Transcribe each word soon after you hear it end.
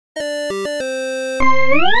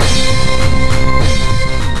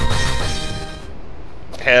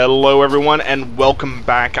Hello everyone and welcome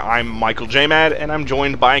back. I'm MichaelJMAD and I'm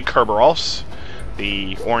joined by Kerberos,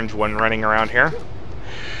 the orange one running around here.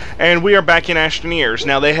 And we are back in ASTRONEER.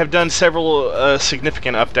 Now they have done several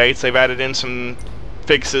significant updates. They've added in some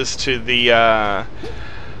fixes to the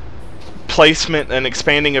placement and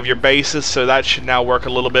expanding of your bases, so that should now work a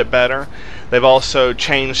little bit better. They've also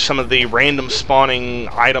changed some of the random spawning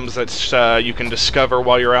items that you can discover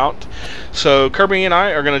while you're out. So Kerby and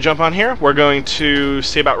I are going to jump on here. We're going to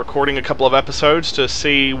see about recording a couple of episodes to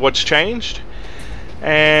see what's changed.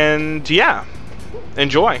 And yeah,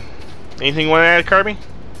 enjoy. Anything you want to add, Kerby?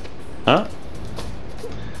 Huh?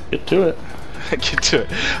 Get to it. Get to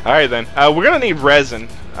it. Alright then. We're going to need resin.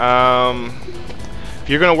 If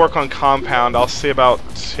you're going to work on compound, I'll see about...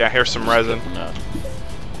 Yeah, here's some resin. No.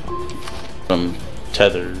 Some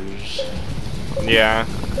tethers. Yeah.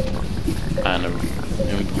 Kind of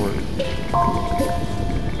important.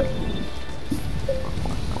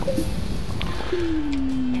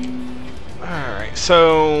 Alright,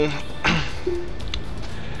 so...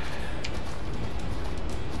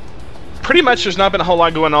 pretty much there's not been a whole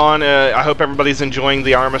lot going on. I hope everybody's enjoying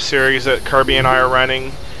the Arma series that Kerby and I are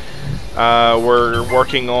running. We're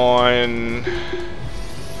working on...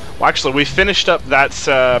 Well, actually, we finished up that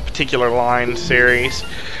particular line series.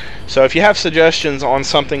 So if you have suggestions on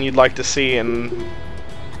something you'd like to see in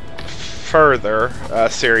further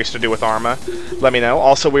series to do with Arma, let me know.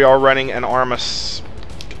 Also, we are running an Arma...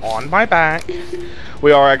 on my back.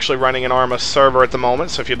 We are actually running an Arma server at the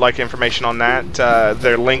moment, so if you'd like information on that,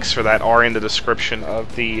 their links for that are in the description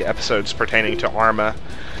of the episodes pertaining to Arma.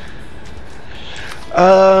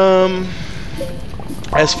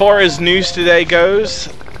 As far as news today goes,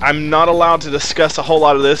 I'm not allowed to discuss a whole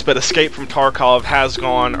lot of this, but Escape from Tarkov has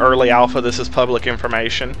gone early alpha. This is public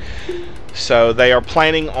information. So they are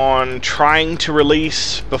planning on trying to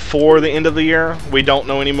release before the end of the year. We don't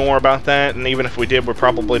know any more about that, and even if we did, we're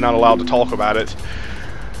probably not allowed to talk about it.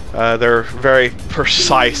 They're very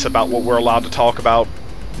precise about what we're allowed to talk about.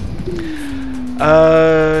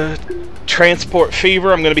 Transport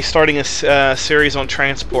Fever. I'm going to be starting a series on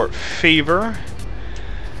Transport Fever.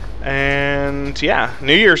 And yeah,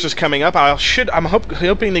 New Year's is coming up. I'm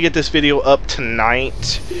hoping to get this video up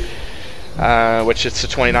tonight, which it's the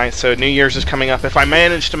 29th, so New Year's is coming up. If I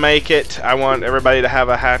manage to make it, I want everybody to have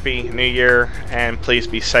a happy New Year, and please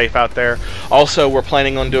be safe out there. Also, we're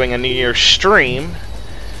planning on doing a New Year's stream,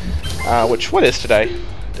 what is today?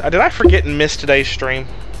 Did I forget and miss today's stream?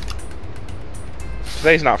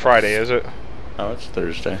 Today's not Friday, is it? Oh, it's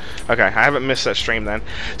Thursday. Okay, I haven't missed that stream then.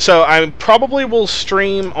 So I probably will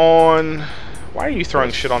stream on... Why are you throwing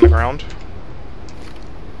shit on the ground?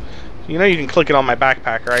 You know you can click it on my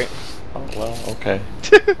backpack, right? Oh, well, okay.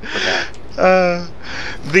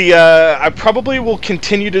 I probably will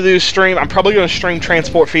continue to do stream. I'm probably going to stream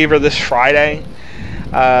Transport Fever this Friday.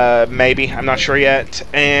 Maybe. I'm not sure yet.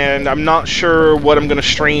 And I'm not sure what I'm going to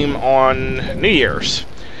stream on New Year's.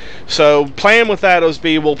 So, plan with that is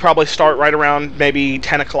we'll probably start right around maybe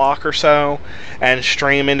 10 o'clock or so and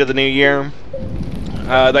stream into the new year.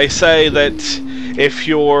 They say that if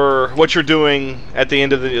what you're doing at the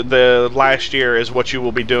end of the last year is what you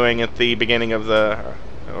will be doing at the beginning of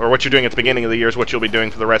or what you're doing at the beginning of the year is what you'll be doing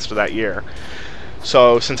for the rest of that year.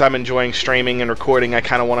 So, since I'm enjoying streaming and recording, I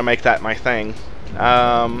kind of want to make that my thing.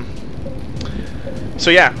 So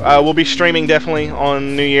yeah, we'll be streaming definitely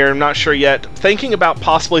on New Year. I'm not sure yet. Thinking about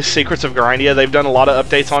possibly Secrets of Grindia. They've done a lot of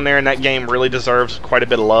updates on there, and that game really deserves quite a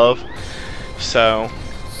bit of love. So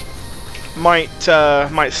might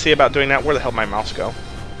see about doing that. Where the hell did my mouse go?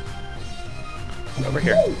 Over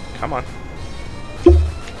here. Come on.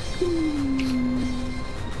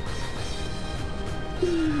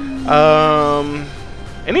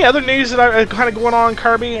 Any other news that are kind of going on,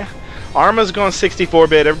 Kerby? Arma's going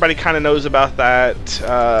 64-bit. Everybody kind of knows about that.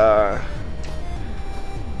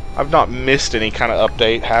 I've not missed any kind of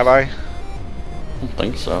update, have I? I don't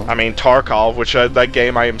think so. I mean, Tarkov, which that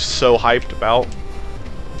game I am so hyped about.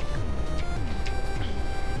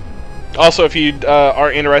 Also, if you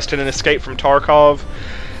are interested in Escape from Tarkov,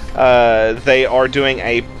 they are doing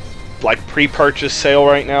a pre-purchase sale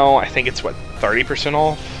right now. I think it's what, 30%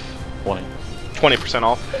 off? 20%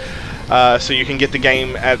 off. So you can get the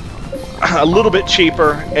game at a little bit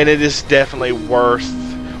cheaper, and it is definitely worth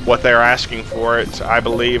what they're asking for it. I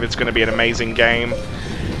believe it's going to be an amazing game.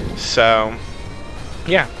 So,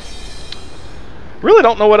 yeah. Really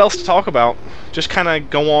don't know what else to talk about. Just kind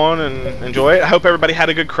of go on and enjoy it. I hope everybody had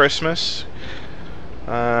a good Christmas.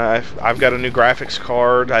 I've got a new graphics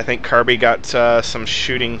card. I think Kerby got some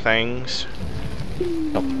shooting things.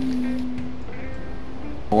 Nope.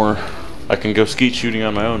 Or I can go skeet shooting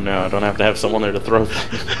on my own now. I don't have to have someone there to throw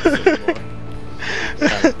things anymore.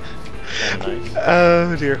 Kinda nice.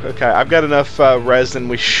 Oh dear. Okay, I've got enough resin.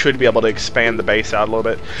 We should be able to expand the base out a little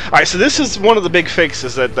bit. All right, so this is one of the big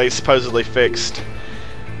fixes that they supposedly fixed.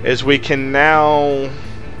 Is we can now,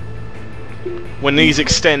 when these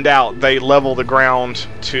extend out, they level the ground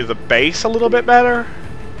to the base a little bit better,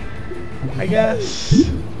 I guess.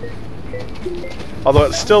 Although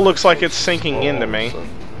it still looks like it's sinking into me.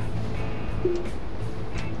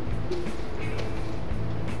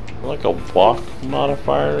 Like a block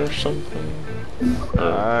modifier or something?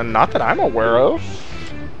 Not that I'm aware of.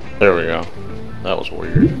 There we go. That was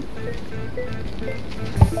weird.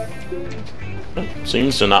 It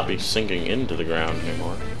seems to not be sinking into the ground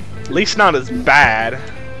anymore. At least not as bad.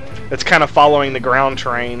 It's kind of following the ground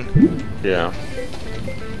terrain. Yeah.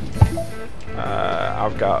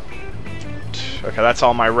 I've got... Okay, that's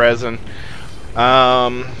all my resin.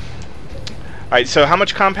 Alright, so how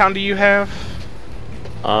much compound do you have?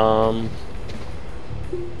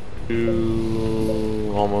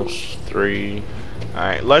 2, almost 3.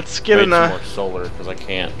 Alright, let's get Some enough... more solar because I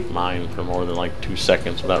can't mine for more than like 2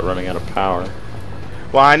 seconds without running out of power.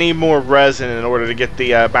 Well, I need more resin in order to get the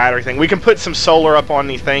battery thing. We can put some solar up on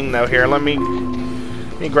the thing, though. Here, let me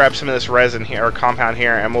grab some of this resin here, or compound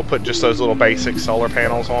here, and we'll put just those little basic solar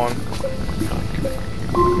panels on.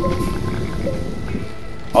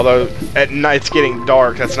 Although, at night it's getting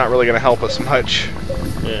dark, that's not really going to help us much.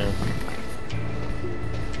 Yeah.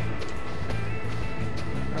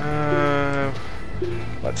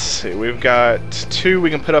 Let's see, we've got 2 we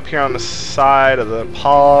can put up here on the side of the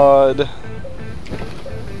pod.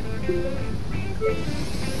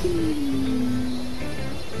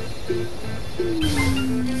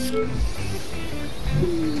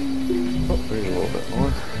 Oh, maybe a little bit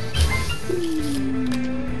more.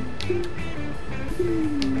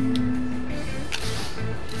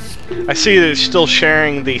 I see that it's still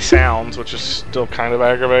sharing the sounds, which is still kind of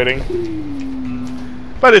aggravating.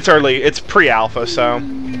 But it's early, it's pre-alpha, so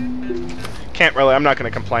can't really, I'm not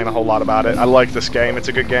going to complain a whole lot about it. I like this game, it's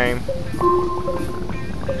a good game.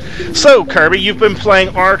 So, Kirby, you've been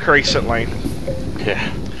playing Ark recently. Yeah.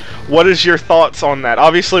 What is your thoughts on that?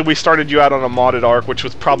 Obviously, we started you out on a modded Ark, which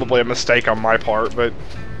was probably a mistake on my part, but...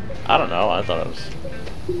 I don't know, I thought it was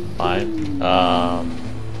fine.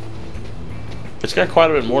 It's got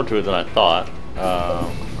quite a bit more to it than I thought.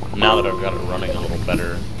 Now that I've got it running a little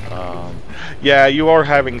better. Yeah, you are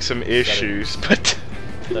having some issues, but...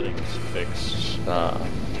 Settings fixed.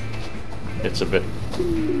 It's a bit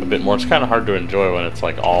more. It's kind of hard to enjoy when it's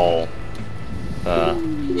like all.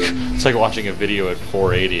 It's like watching a video at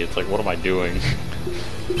 480. It's like, what am I doing?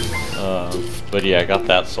 But yeah, I got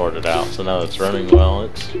that sorted out. So now that it's running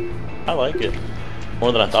well, I like it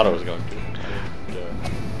more than I thought I was going to.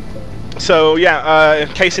 So yeah, in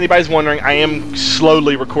case anybody's wondering, I am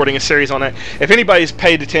slowly recording a series on it. If anybody's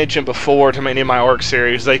paid attention before to any of my Ark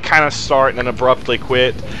series, they kind of start and then abruptly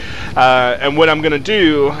quit. And what I'm going to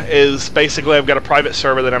do is basically I've got a private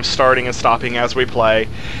server that I'm starting and stopping as we play.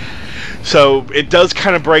 So it does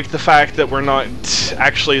kind of break the fact that we're not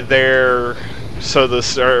actually there, so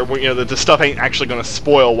this, or, you know, that the stuff ain't actually going to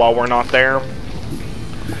spoil while we're not there.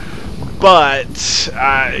 But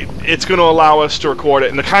it's going to allow us to record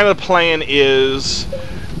it, and the kind of plan is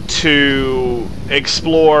to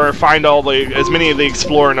explore, find as many of the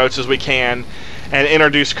explorer notes as we can, and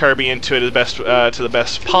introduce Kerby into it as best to the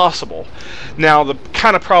best possible. Now, the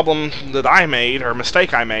kind of problem that I made, or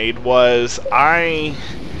mistake I made, was I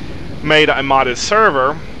made a modded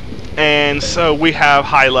server, and so we have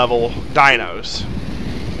high-level dinos,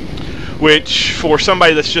 which for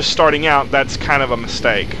somebody that's just starting out, that's kind of a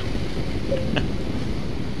mistake.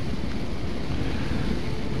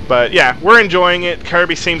 But yeah, we're enjoying it.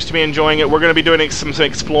 Kerby seems to be enjoying it. We're going to be doing some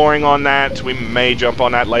exploring on that. We may jump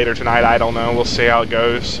on that later tonight. I don't know. We'll see how it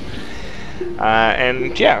goes.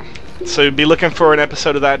 And yeah, so be looking for an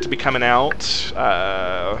episode of that to be coming out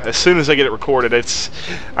as soon as I get it recorded.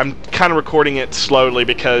 I'm kind of recording it slowly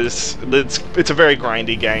because it's a very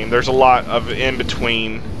grindy game. There's a lot of in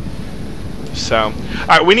between. So, all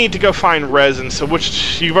right, we need to go find resin. So,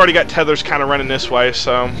 which you've already got tethers kind of running this way.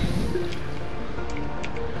 So.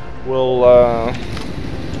 We'll,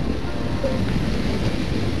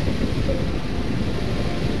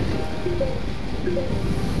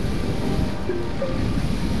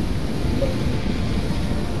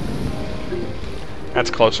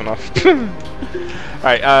 that's close enough.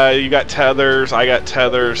 Alright, you got tethers, I got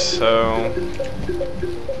tethers, so...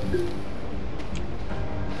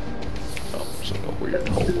 Oh, it's like a weird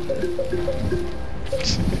hole.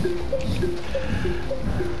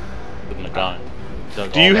 Wouldn't have gone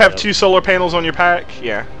dug Do all you that have up. 2 solar panels on your pack?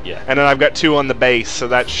 Yeah. Yeah. And then I've got 2 on the base, so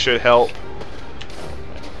that should help.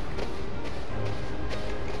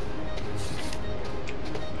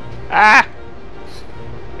 Ah!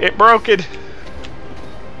 It broke it.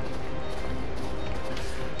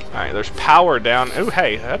 Alright, there's power down. Oh,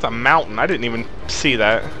 hey, that's a mountain. I didn't even see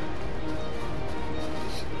that.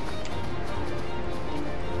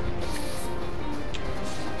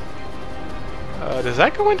 Does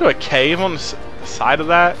that go into a cave on the side of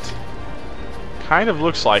that? Kind of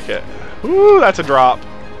looks like it. Ooh, that's a drop.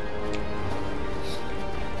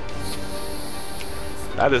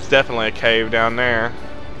 That is definitely a cave down there.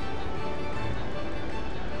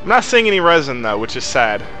 I'm not seeing any resin though, which is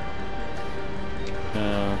sad.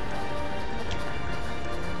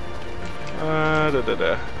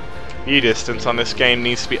 View distance on this game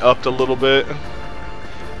needs to be upped a little bit.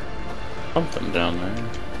 Something down there.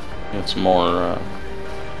 It's more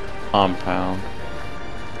compound.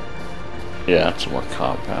 Yeah, it's more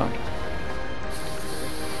compound.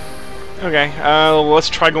 Okay, let's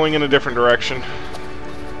try going in a different direction.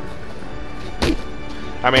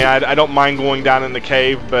 I mean, I don't mind going down in the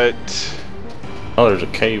cave, but... Oh, there's a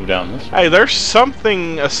cave down this way. Hey, there's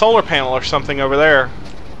something, a solar panel or something over there.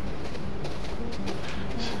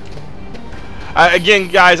 Again,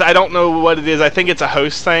 guys, I don't know what it is. I think it's a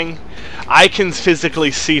host thing. I can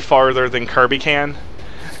physically see farther than Kerby can.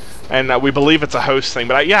 And we believe it's a host thing.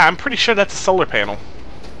 But yeah, I'm pretty sure that's a solar panel.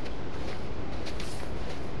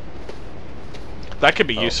 That could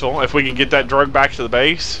be useful if we can get that drug back to the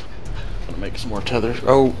base. Gonna make some more tethers.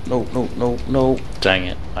 Oh, no, no, no, no. Dang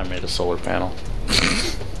it. I made a solar panel.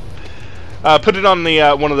 Put it on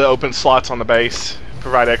the one of the open slots on the base.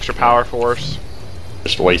 Provide extra power for us.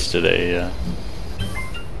 Just wasted a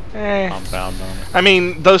compound on it. I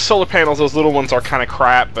mean, those solar panels, those little ones are kind of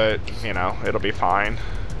crap, but, you know, it'll be fine.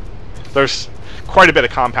 There's quite a bit of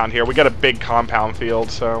compound here. We got a big compound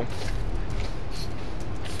field, so...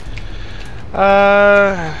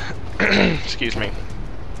 excuse me.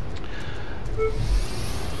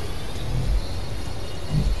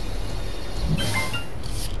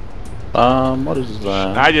 What is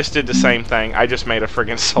that? I just did the same thing. I just made a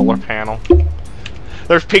friggin' solar panel.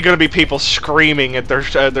 There's going to be people screaming at their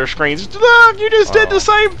screens. Look, you just did the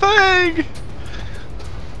same thing!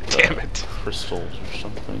 Damn it. Crystals or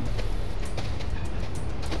something.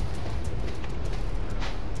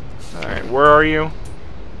 Alright, where are you?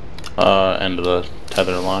 End of the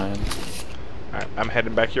tether line. Alright, I'm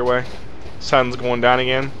heading back your way. Sun's going down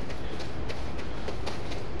again.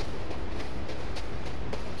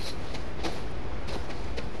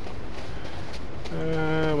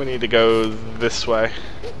 We need to go this way.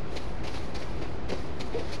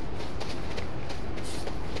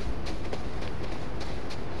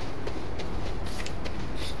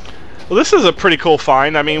 Well, this is a pretty cool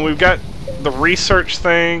find. I mean, we've got the research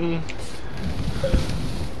thing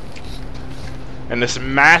and this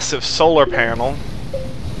massive solar panel.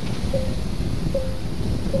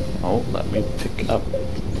 Oh, let me pick up the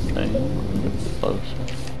thing. Closer.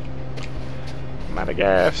 I'm out of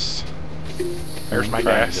gas. There's my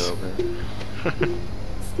gas.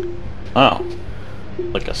 Oh,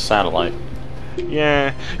 like a satellite.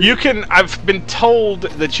 Yeah, you can. I've been told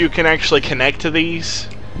that you can actually connect to these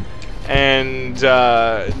and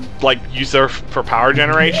like use them for power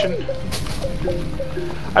generation.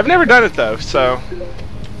 I've never done it though, so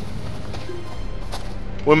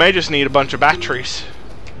we may just need a bunch of batteries.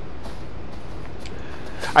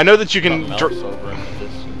 I know that you can. Over in the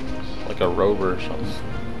distance, like a rover or something.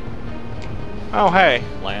 Oh hey,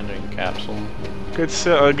 Landing capsule.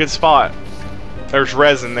 good spot. There's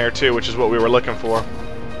resin there too, which is what we were looking for.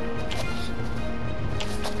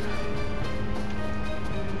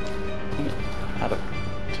 Out of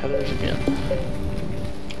tethers again.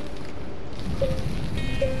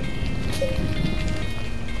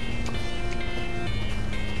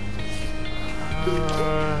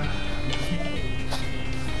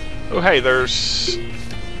 Oh hey, there's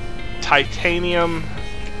titanium.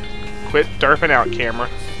 Quit derping out, camera.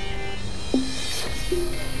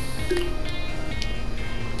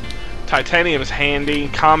 Titanium's handy.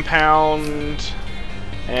 Compound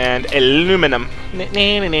and aluminum.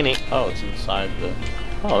 Oh, it's inside the...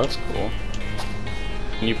 Oh, that's cool.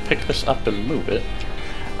 Can you pick this up and move it?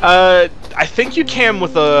 I think you can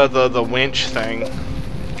with the winch thing.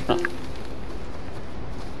 Huh.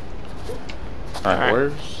 Alright,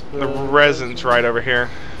 where's the resin's right over here.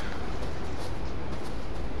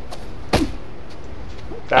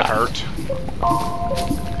 That hurt.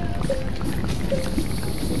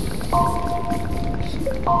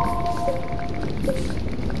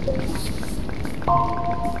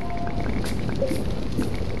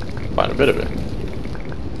 bit of it.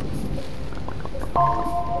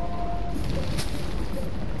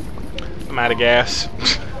 I'm out of gas.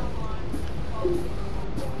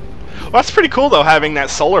 Well, that's pretty cool though, having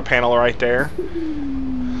that solar panel right there.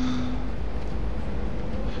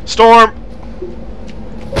 Storm!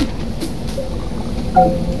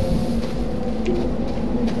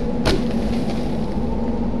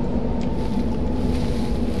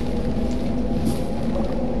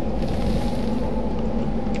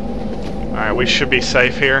 Alright, we should be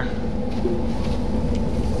safe here.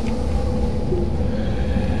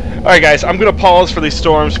 Alright guys, I'm going to pause for these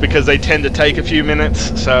storms because they tend to take a few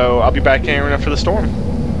minutes, so I'll be back here for the storm.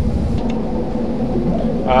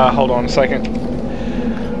 Hold on a second.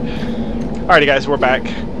 Alrighty guys, we're back.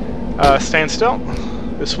 Stand still.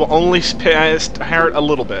 This will only hurt a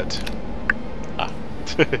little bit. Ah.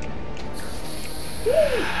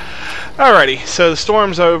 Alrighty, so the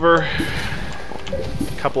storm's over.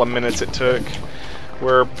 A couple of minutes it took.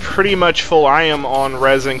 We're pretty much full. I am on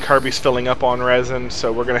resin. Kirby's filling up on resin,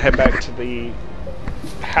 so we're going to head back to the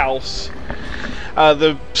house.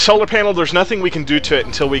 The solar panel, there's nothing we can do to it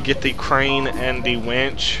until we get the crane and the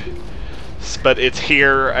winch. But it's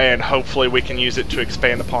here, and hopefully we can use it to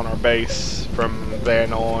expand upon our base from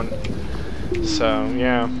then on. So,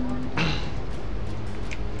 yeah.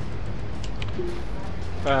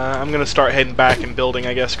 I'm going to start heading back and building,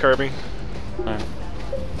 I guess, Kirby. Alright.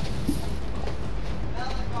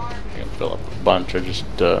 Fill up a bunch. I just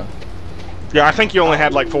Yeah, I think you only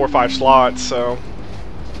had like 4 or 5 slots, so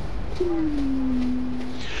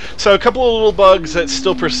a couple of little bugs that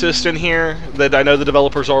still persist in here that I know the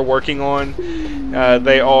developers are working on.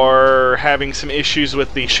 They are having some issues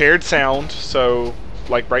with the shared sound, so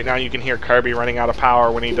like right now you can hear Kerby running out of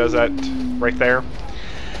power when he does that right there.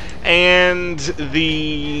 And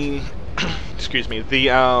the excuse me, the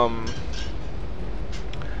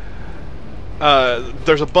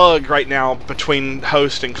there's a bug right now between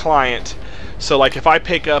host and client. So like if I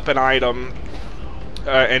pick up an item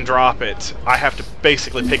and drop it, I have to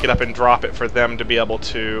basically pick it up and drop it for them to be able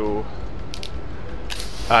to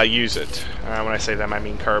use it. When I say them, I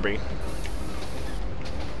mean Kerby.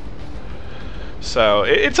 So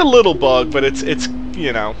it's a little bug, but it's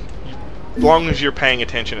you know, as long as you're paying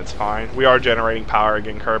attention, it's fine. We are generating power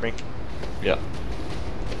again, Kerby. Yeah.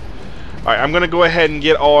 Alright, I'm gonna go ahead and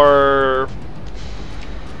get our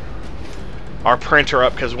printer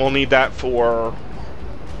up because we'll need that for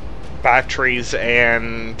batteries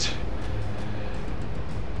and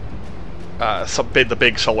the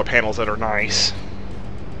big solar panels that are nice.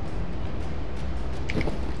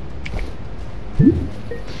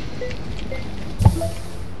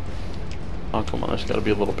 Oh, come on, there's got to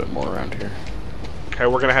be a little bit more around here. Okay,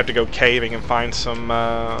 we're gonna have to go caving and find some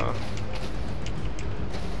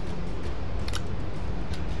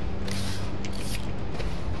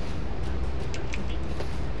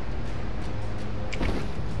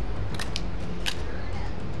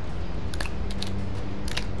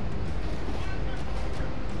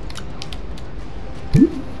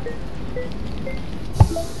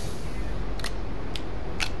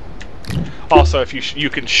also, if you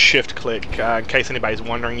can shift click, in case anybody's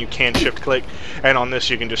wondering, you can shift click, and on this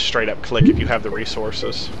you can just straight up click if you have the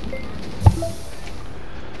resources.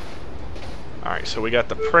 Alright, so we got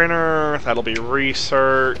the printer, that'll be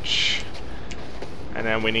research, and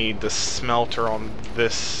then we need the smelter on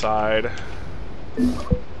this side.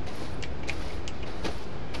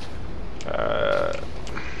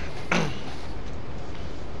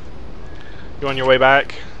 You on your way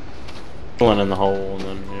back? Pulling in the hole and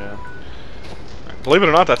then, yeah. Believe it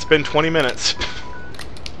or not, that's been 20 minutes.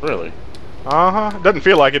 Really? Uh-huh. Doesn't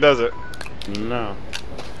feel like it, does it? No.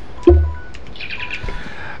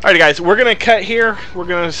 Alrighty guys, we're going to cut here. We're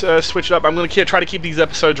going to switch it up. I'm going to try to keep these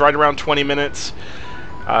episodes right around 20 minutes.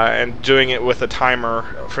 And doing it with a timer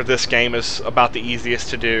for this game is about the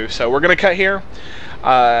easiest to do. So we're going to cut here.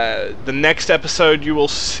 The next episode you will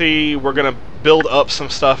see we're going to build up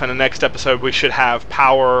some stuff. In the next episode we should have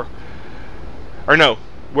power. Or no.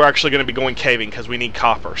 We're actually going to be going caving because we need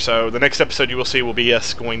copper. So the next episode you will see will be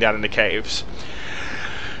us going down into caves.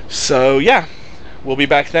 So yeah, we'll be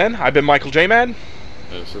back then. I've been MichaelJMAD.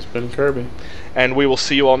 This has been Kerby. And we will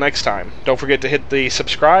see you all next time. Don't forget to hit the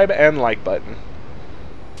subscribe and like button.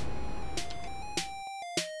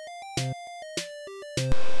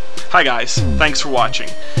 Hi guys, thanks for watching.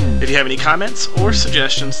 If you have any comments or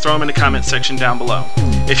suggestions, throw them in the comment section down below.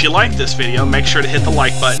 If you liked this video, make sure to hit the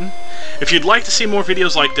like button. If you'd like to see more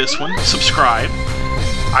videos like this one, subscribe.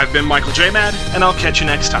 I've been MichaelJMAD, and I'll catch you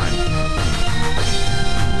next time.